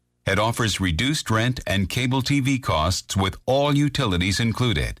Street. It offers reduced rent and cable TV costs with all utilities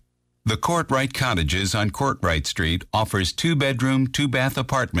included. The Courtright Cottages on Courtright Street offers 2-bedroom, 2-bath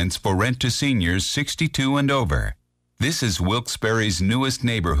apartments for rent to seniors 62 and over. This is Wilkes-Barre's newest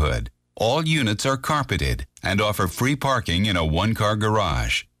neighborhood. All units are carpeted and offer free parking in a 1-car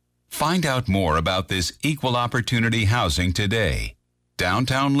garage. Find out more about this equal opportunity housing today.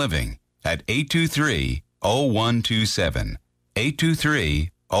 Downtown Living at 823-0127.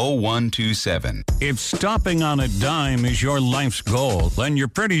 823-0127. If stopping on a dime is your life's goal, then you're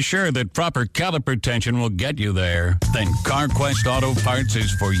pretty sure that proper caliper tension will get you there. Then CarQuest Auto Parts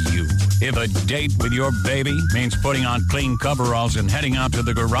is for you. If a date with your baby means putting on clean coveralls and heading out to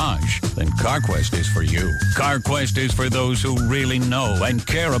the garage, then CarQuest is for you. CarQuest is for those who really know and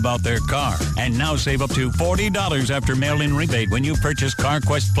care about their car. And now save up to $40 after mail-in rebate when you purchase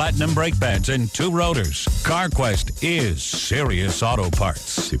CarQuest Platinum brake pads and 2 rotors. CarQuest is serious auto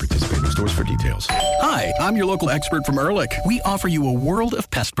parts. See participating stores for details. Hi, I'm your local expert from Ehrlich. We offer you a world of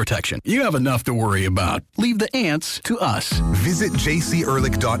pest protection. You have enough to worry about. Leave the ants to us. Visit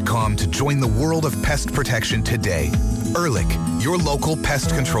jcehrlich.com to join the world of pest protection today. Ehrlich, your local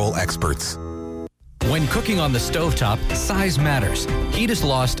pest control experts. When cooking on the stovetop, size matters. Heat is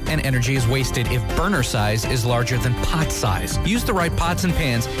lost and energy is wasted if burner size is larger than pot size. Use the right pots and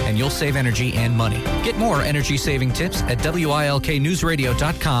pans and you'll save energy and money. Get more energy-saving tips at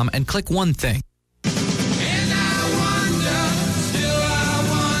WILKNewsRadio.com and click One Thing.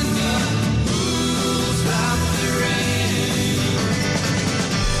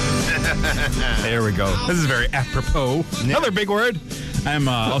 There we go. This is very apropos. Another big word. I'm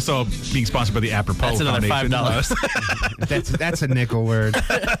also being sponsored by the Apropos That's another Foundation. $5. That's a nickel word.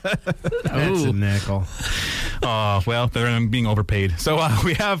 That's a nickel. Oh, well, they're being overpaid. So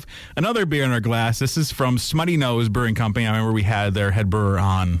we have another beer in our glass. This is from Smutty Nose Brewing Company. I remember we had their head brewer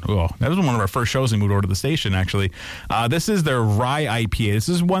on. Oh, that was one of our first shows we moved over to the station, actually. This is their Rye IPA. This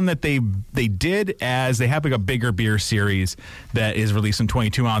is one that they did as they have like a bigger beer series that is released in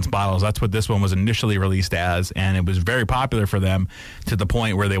 22-ounce bottles. That's what this one was initially released as, and it was very popular for them to the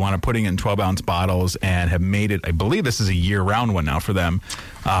point where they want to putting it in 12-ounce bottles and have made it, I believe this is a year-round one now for them.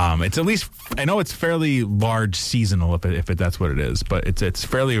 It's at least, I know it's fairly large seasonal if that's what it is, but it's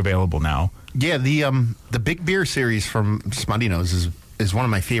fairly available now. Yeah, the big beer series from Smutty Nose is one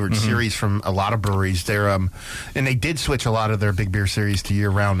of my favorite series from a lot of breweries. They're and they did switch a lot of their big beer series to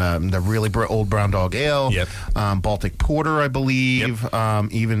year-round. The really old Brown Dog Ale, Baltic Porter, I believe.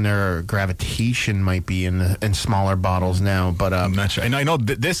 Even their Gravitation might be in smaller bottles now. But I'm not sure. And I know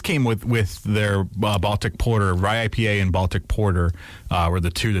this came with their Baltic Porter, Rye IPA and Baltic Porter were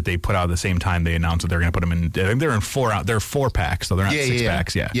the two that they put out at the same time. They announced that they're going to put them in. I think they're in 4-packs, so they're not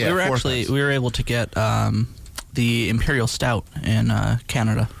 6-packs. Yeah. We were able to get the Imperial Stout in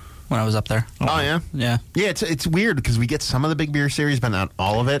Canada when I was up there. Oh yeah, yeah. It's weird because we get some of the big beer series, but not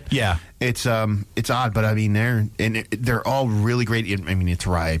all of it. Yeah, it's odd, but I mean they're all really great. I mean it's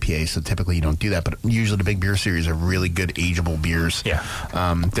rye IPA, so typically you don't do that, but usually the big beer series are really good ageable beers. Yeah,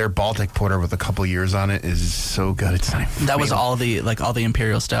 their Baltic Porter with a couple years on it is so good. It's not that was all the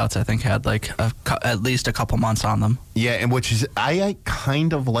Imperial Stouts. I think had like at least a couple months on them. Yeah, and which is I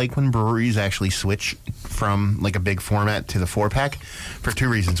kind of like when breweries actually switch from like a big format to the 4-pack for two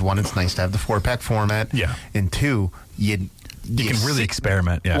reasons. One, it's nice to have the 4-pack format. Yeah, and two, you can really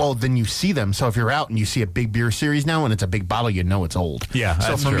experiment. Yeah. Well, then you see them. So if you're out and you see a big beer series now and it's a big bottle, you know it's old. Yeah.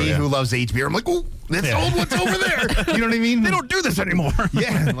 So for me, who loves aged beer, I'm like, oh, that's old. What's over there? You know what I mean? They don't do this anymore.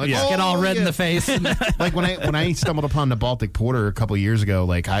 Yeah. Like, get all red in the face. Like when I stumbled upon the Baltic Porter a couple years ago,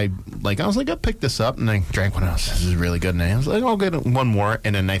 I was like, I'll pick this up, and I drank one else. This is really good. And I was like, I'll get one more.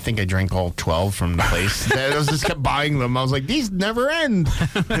 And then I think I drank all 12 from the place. I just kept buying them. I was like, these never end.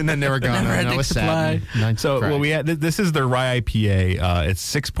 And then they were gone. And I was sad. We had this is the Rye IPA.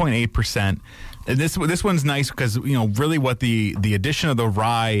 It's 6.8%. And this one's nice because really what the addition of the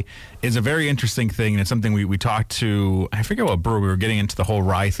rye is a very interesting thing, and it's something we talked to. I forget what brewer we were getting into the whole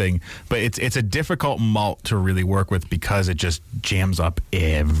rye thing, but it's a difficult malt to really work with because it just jams up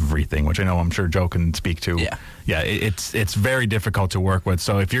everything, which I know I'm sure Joe can speak to. Yeah, it's very difficult to work with.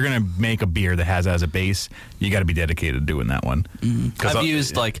 So if you're gonna make a beer that has as a base, you got to be dedicated to doing that one. I've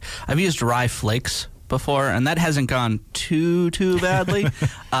used rye flakes before, and that hasn't gone too badly.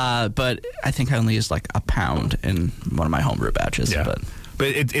 But I think I only used like a pound in one of my homebrew batches. Yeah. But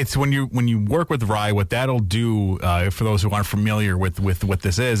it's when you work with rye, what that'll do, for those who aren't familiar with what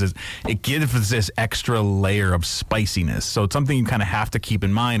this is it gives this extra layer of spiciness. So it's something you kind of have to keep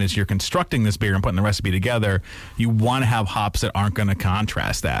in mind as you're constructing this beer and putting the recipe together. You want to have hops that aren't going to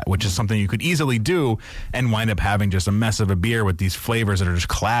contrast that, which is something you could easily do and wind up having just a mess of a beer with these flavors that are just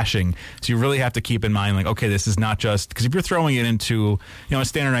clashing. So you really have to keep in mind, like, okay, this is not just, because if you're throwing it into, a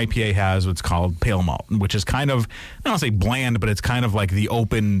standard IPA has what's called pale malt, which is kind of, I don't want to say bland, but it's kind of like the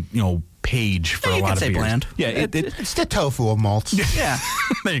open, page for a lot of beers. Bland. Yeah, it's the tofu of malts. Yeah,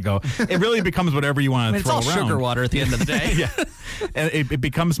 there you go. It really becomes whatever you want to throw around. It's all sugar water at the end of the day. Yeah, and it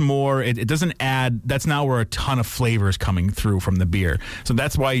becomes more. It doesn't add. That's not where a ton of flavor is coming through from the beer. So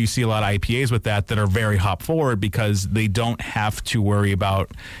that's why you see a lot of IPAs with that are very hop forward, because they don't have to worry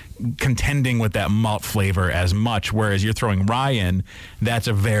about contending with that malt flavor as much, whereas you're throwing rye in, that's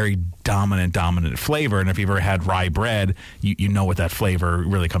a very dominant flavor. And if you've ever had rye bread, you know what that flavor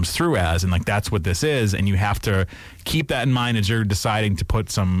really comes through as, and like that's what this is. And you have to keep that in mind as you're deciding to put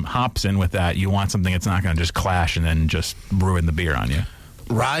some hops in with that. You want something that's not going to just clash and then just ruin the beer on you.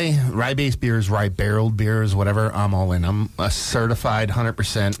 Rye-based beers, rye-barreled beers, whatever, I'm all in. I'm a certified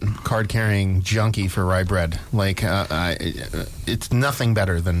 100% card-carrying junkie for rye bread. Like, it's nothing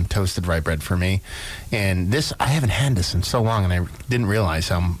better than toasted rye bread for me. And I haven't had this in so long, and I didn't realize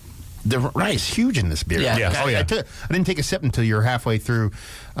how the rye is huge in this beer. Yeah. I didn't take a sip until you were halfway through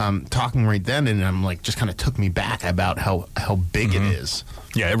talking right then, and I'm like, just kind of took me back about how big it is.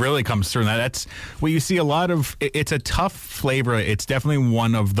 Yeah, it really comes through. That's what you see a lot of. It's a tough flavor. It's definitely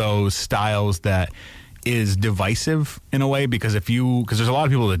one of those styles that is divisive in a way, because there's a lot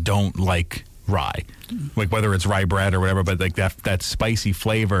of people that don't like rye, like whether it's rye bread or whatever, but like that spicy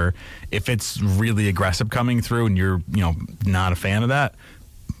flavor, if it's really aggressive coming through and you're not a fan of that,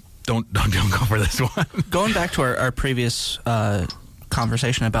 don't go for this one. Going back to our previous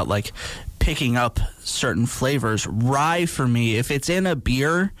conversation about like picking up certain flavors, rye for me, if it's in a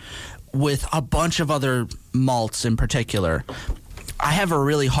beer with a bunch of other malts in particular, I have a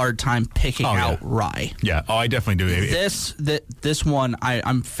really hard time picking out rye. Yeah, I definitely do. This one,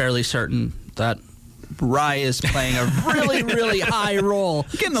 I'm fairly certain that rye is playing a really, really high role.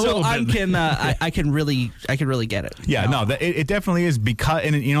 Getting a little bit. I can really get it. Yeah, no, it definitely is, because,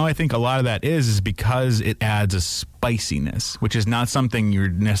 and I think a lot of that is because it adds a spiciness, which is not something you're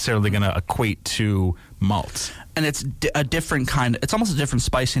necessarily going to equate to malts. And it's a different kind. It's almost a different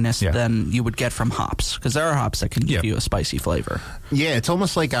spiciness than you would get from hops, because there are hops that can give you a spicy flavor. Yeah, it's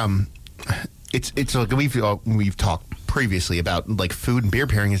almost like it's like we've talked previously about like food and beer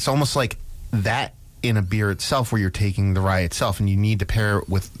pairing. It's almost like that in a beer itself where you're taking the rye itself, and you need to pair it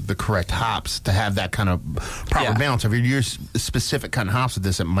with the correct hops to have that kind of proper balance. If you use specific kind of hops with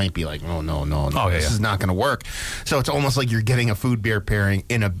this, it might be like, no, this is not going to work. So it's almost like you're getting a food beer pairing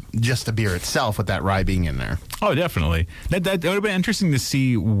in just a beer itself with that rye being in there. Oh, definitely. That would have been interesting to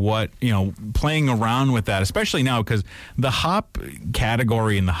see what, playing around with that, especially now because the hop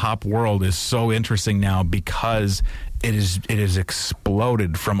category in the hop world is so interesting now because it is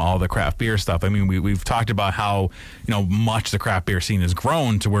exploded from all the craft beer stuff. I mean, we've talked about how much the craft beer scene has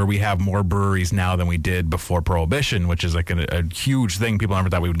grown to where we have more breweries now than we did before Prohibition, which is like a huge thing people never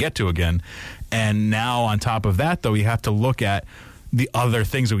thought we would get to again. And now on top of that, though, you have to look at the other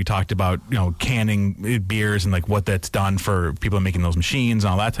things that we talked about, canning beers and like what that's done for people making those machines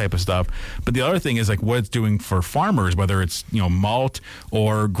and all that type of stuff. But the other thing is like what it's doing for farmers, whether it's, malt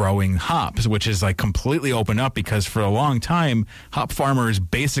or growing hops, which is like completely open up because for a long time, hop farmers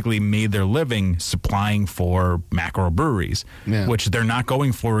basically made their living supplying for macro breweries, which they're not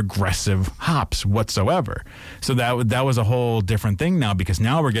going for aggressive hops whatsoever. So that was a whole different thing now because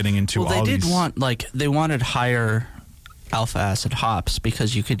now we're getting into all these... they wanted higher alpha acid hops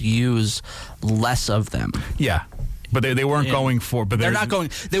because you could use less of them. Yeah. But they weren't going for. But they're not going.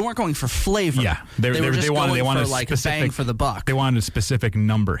 They weren't going for flavor. Yeah, they wanted like bang for the buck. They wanted a specific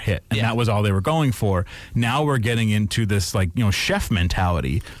number hit, and that was all they were going for. Now we're getting into this chef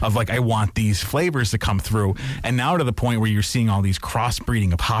mentality of like I want these flavors to come through, and now to the point where you're seeing all these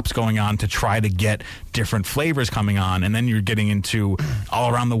crossbreeding of hops going on to try to get different flavors coming on, and then you're getting into all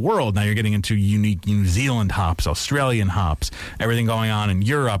around the world. Now you're getting into unique New Zealand hops, Australian hops, everything going on in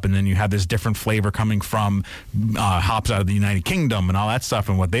Europe, and then you have this different flavor coming from. Hops out of the United Kingdom and all that stuff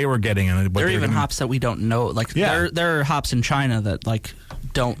and what they were getting and what there are even hops that we don't know there are hops in China that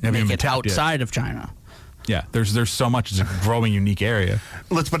don't make it outside of China. Yeah, there's so much. It's a growing unique area.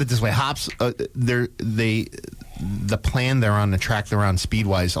 Let's put it this way: hops, the plan they're on, the track they're on,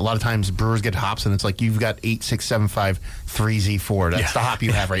 speed-wise. A lot of times brewers get hops, and it's like you've got 8, 6, 7, 5, 3Z4. That's the hop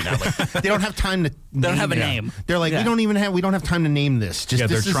you have right now. Like, they don't have time to. They don't have a name. They're like, we don't have time to name this. Just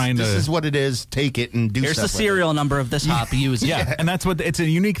this is what it is. Take it and do. Here's stuff the serial number of this hop. Use it. Yeah, and that's what it's a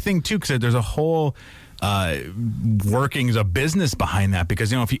unique thing too, because there's a whole workings of business behind that.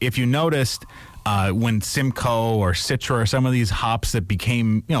 Because if you noticed. When Simcoe or Citra or some of these hops that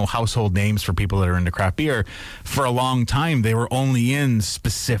became, household names for people that are into craft beer, for a long time, they were only in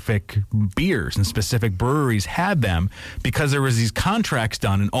specific beers and specific breweries had them because there was these contracts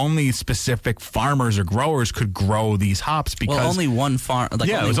done and only specific farmers or growers could grow these hops because only one farm,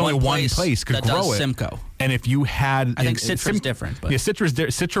 it was only one place could grow it. Simcoe. And if you had... I think Citra's different. But. Yeah,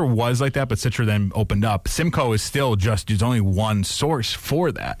 Citra was like that, but Citra then opened up. Simcoe is still there's only one source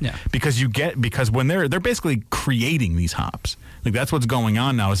for that. Yeah. Because when they're basically creating these hops. Like that's what's going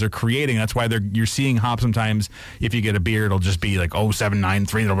on now is they're creating. That's why you're seeing hops sometimes. If you get a beer, it'll just be like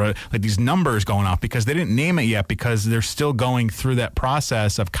 0793, like these numbers going off because they didn't name it yet because they're still going through that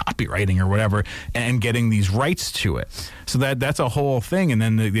process of copywriting or whatever and getting these rights to it. So that's a whole thing, and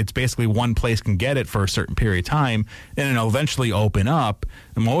then it's basically one place can get it for a certain period of time, and it'll eventually open up.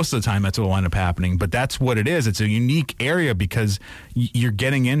 And most of the time, that's what will end up happening. But that's what it is. It's a unique area because you're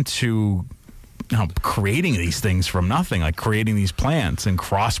getting into creating these things from nothing, like creating these plants and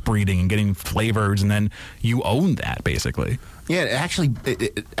crossbreeding and getting flavors, and then you own that basically. Yeah,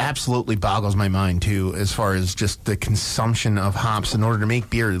 it absolutely boggles my mind too, as far as just the consumption of hops in order to make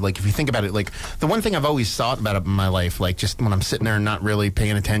beer. Like if you think about it, like the one thing I've always thought about in my life, like just when I'm sitting there and not really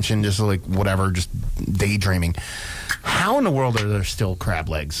paying attention, just like whatever, just daydreaming. How in the world are there still crab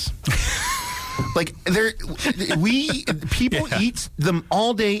legs? Like people eat them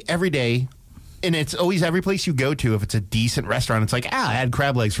all day, every day. And it's always every place you go to, if it's a decent restaurant, it's like, I had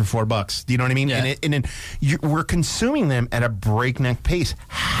crab legs for $4. Do you know what I mean? Yeah. And we're consuming them at a breakneck pace.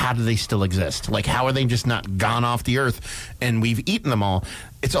 How do they still exist? Like, how are they just not gone off the earth and we've eaten them all?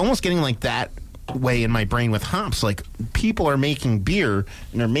 It's almost getting like that way in my brain with hops. Like, people are making beer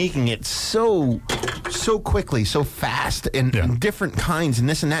and they're making it so quickly, so fast, and different kinds and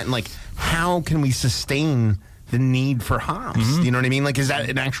this and that. And like, how can we sustain the need for hops? Mm-hmm. You know what I mean? Like, is that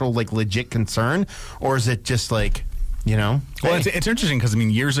an actual like legit concern, or is it just like, Well, it's interesting because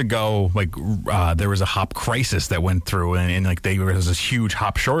years ago, like there was a hop crisis that went through, and like there was this huge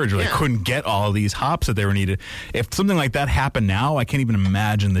hop shortage where they couldn't get all of these hops that they were needed. If something like that happened now, I can't even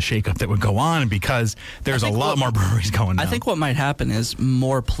imagine the shakeup that would go on because there's a lot more breweries going now. I think what might happen is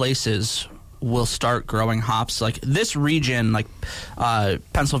more places will start growing hops. Like this region, like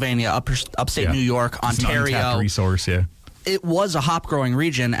Pennsylvania, upstate New York, Ontario. It's an untapped resource, it was a hop growing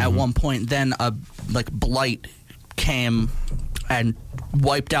region at one point. Then a blight came and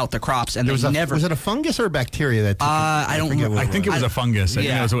wiped out the crops, and was it a fungus or a bacteria that? I think it was a fungus.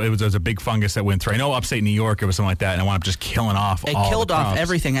 I think it was a big fungus that went through. I know upstate New York it was something like that, and it wound up just killing off. It killed off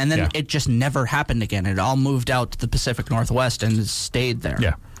everything, and then it just never happened again. It all moved out to the Pacific Northwest and stayed there.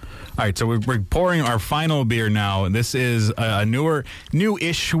 Yeah. All right, so we're pouring our final beer now. This is a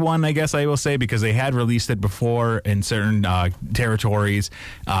new-ish one, I guess I will say, because they had released it before in certain territories.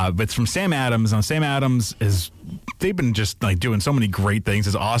 But it's from Sam Adams. Now, Sam Adams they've been just like doing so many great things.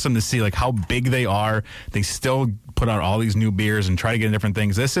 It's awesome to see like how big they are. They still put out all these new beers and try to get in different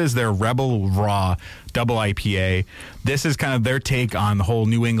things. This is their Rebel Raw Double IPA. This is kind of their take on the whole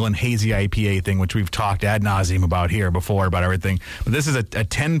New England hazy IPA thing, which we've talked ad nauseum about here before about everything. But this is a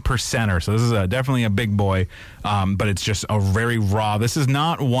 10%er, so this is definitely a big boy. But it's just a very raw. This is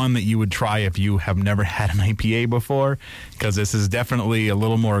not one that you would try if you have never had an IPA before, because this is definitely a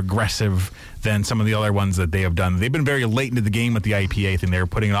little more aggressive than some of the other ones that they have done. They've been very late into the game with the IPA thing. They were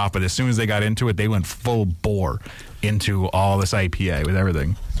putting it off, but as soon as they got into it, they went full bore into all this IPA with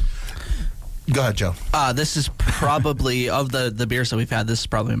everything. Go ahead, Joe. This is probably, of the beers that we've had, this is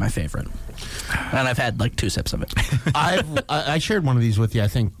probably my favorite. And I've had like 2 sips of it. I shared one of these with you, I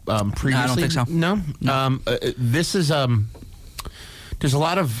think, previously. No, I don't think so. No? This is, there's a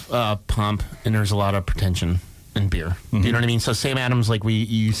lot of pomp and there's a lot of pretension in beer. Mm-hmm. Do you know what I mean? So Sam Adams, like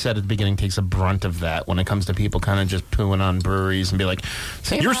you said at the beginning, takes a brunt of that when it comes to people kind of just pooing on breweries and be like,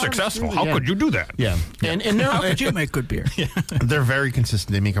 "You're successful. How could you do that?" Yeah, and how could you make good beer? They're very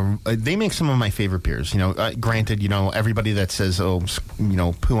consistent. They make some of my favorite beers. Granted, everybody that says,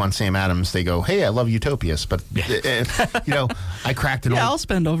 poo on Sam Adams, they go, "Hey, I love Utopias," but I cracked it. I'll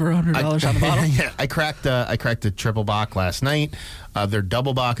spend over $100 on the bottle. Yeah, I cracked a Triple Bock last night. Their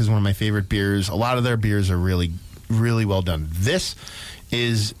Double Bock is one of my favorite beers. A lot of their beers are really, really well done. This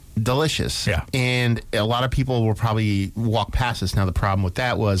is delicious. Yeah. And a lot of people will probably walk past this. Now, the problem with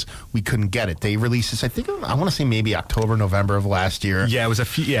that was we couldn't get it. They released this, I want to say maybe October, November of last year. Yeah, it was I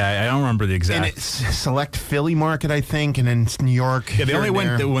don't remember the exact. And it's select Philly market, I think, and then New York. Yeah, they only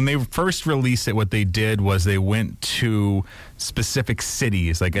went, when they first released it, what they did was they went to specific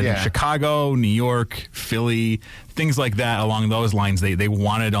cities, like in Chicago, New York, Philly, things like that along those lines. They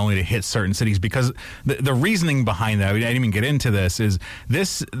wanted only to hit certain cities because the reasoning behind that, I didn't even get into this, is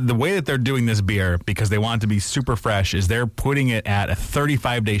the way that they're doing this beer, because they want it to be super fresh, is they're putting it at a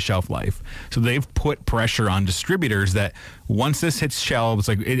 35-day shelf life. So they've put pressure on distributors that once this hits shelves,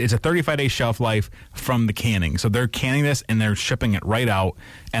 like it's a 35-day shelf life from the canning. So they're canning this and they're shipping it right out,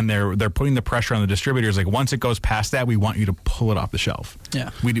 and they're putting the pressure on the distributors. Like once it goes past that, we want you to pull it off the shelf. Yeah,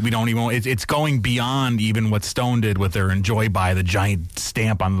 we don't even. It's going beyond even what Stone did with their Enjoy By, the giant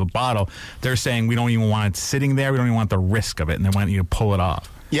stamp on the bottle. They're saying we don't even want it sitting there. We don't even want the risk of it, and they want you to pull it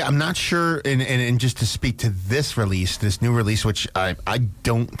off. Yeah, I'm not sure. And just to speak to this new release, which I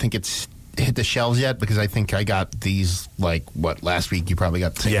don't think it's hit the shelves yet, because I think I got these last week. You probably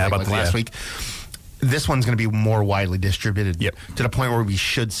got the same thing last week. This one's going to be more widely distributed to the point where we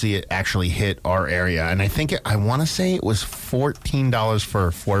should see it actually hit our area. And I think I want to say it was $14 for a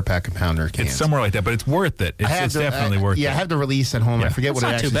 4-pack of pounder cans. It's somewhere like that, but it's worth it. It's definitely worth it. Yeah, I have the release at home. I forget what it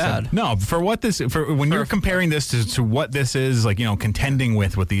actually said. No, when you're comparing this to what this is, contending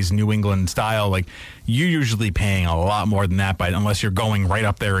with these New England style, you're usually paying a lot more than that, unless you're going right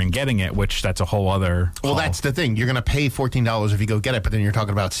up there and getting it, which that's a whole other Well, that's the thing. You're going to pay $14 if you go get it, but then you're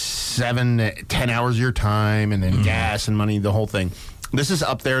talking about 7 to 10 hours of your time, and then gas and money, the whole thing. This is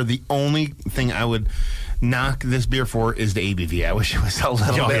up there. The only thing I would knock this beer for is the ABV. I wish it was a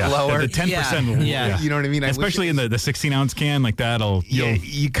little bit lower. The 10%. Yeah. You know what I mean? Especially in the 16-ounce can, that'll...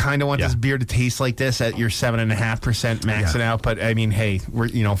 you kind of want this beer to taste like this at your 7.5% maxing out. But, I mean, hey,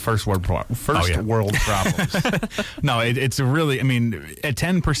 we're, first world problems. No, it's really... I mean, at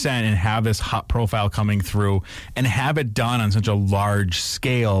 10% and have this hot profile coming through and have it done on such a large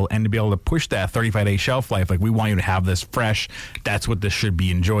scale, and to be able to push that 35-day shelf life, we want you to have this fresh. That's what this should be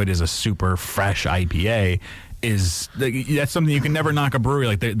enjoyed, as a super fresh IPA. That's something you can never knock a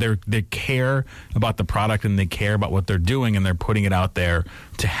brewery. They care about the product, and they care about what they're doing, and they're putting it out there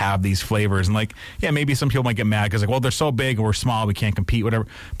to have these flavors. And maybe some people might get mad because they're so big and we're small, we can't compete, whatever.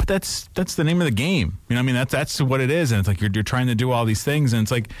 But that's the name of the game. You know what I mean? That's what it is. And it's you're trying to do all these things, and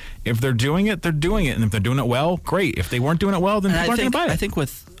it's if they're doing it, they're doing it, and if they're doing it well, great. If they weren't doing it well, then people aren't going to buy it. I think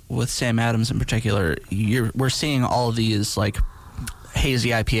with Sam Adams in particular, we're seeing all of these hazy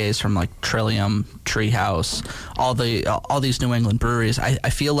IPAs from Trillium, Treehouse, all these New England breweries. I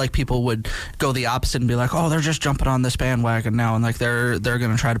feel like people would go the opposite and be like, oh, they're just jumping on this bandwagon now, and they're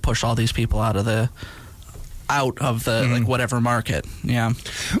going to try to push all these people out of out of the like whatever market. Yeah,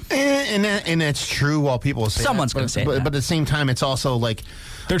 and that's true. While people say someone's going to say that, but at the same time, it's also like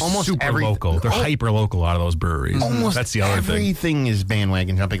they're almost super local. They're hyper local out of those breweries. Almost that's the other thing. Everything is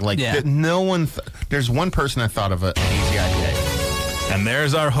bandwagon jumping. Like no one. There's one person that thought of an easy IPA, and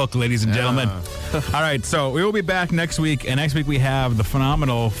there's our hook, ladies and gentlemen. All right, so we will be back next week, and next week we have the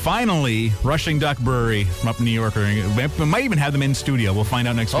phenomenal, finally, Rushing Duck Brewery from up in New York. We might even have them in studio. We'll find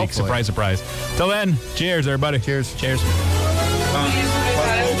out next week. Surprise, surprise. Till then, cheers, everybody. Cheers. Cheers.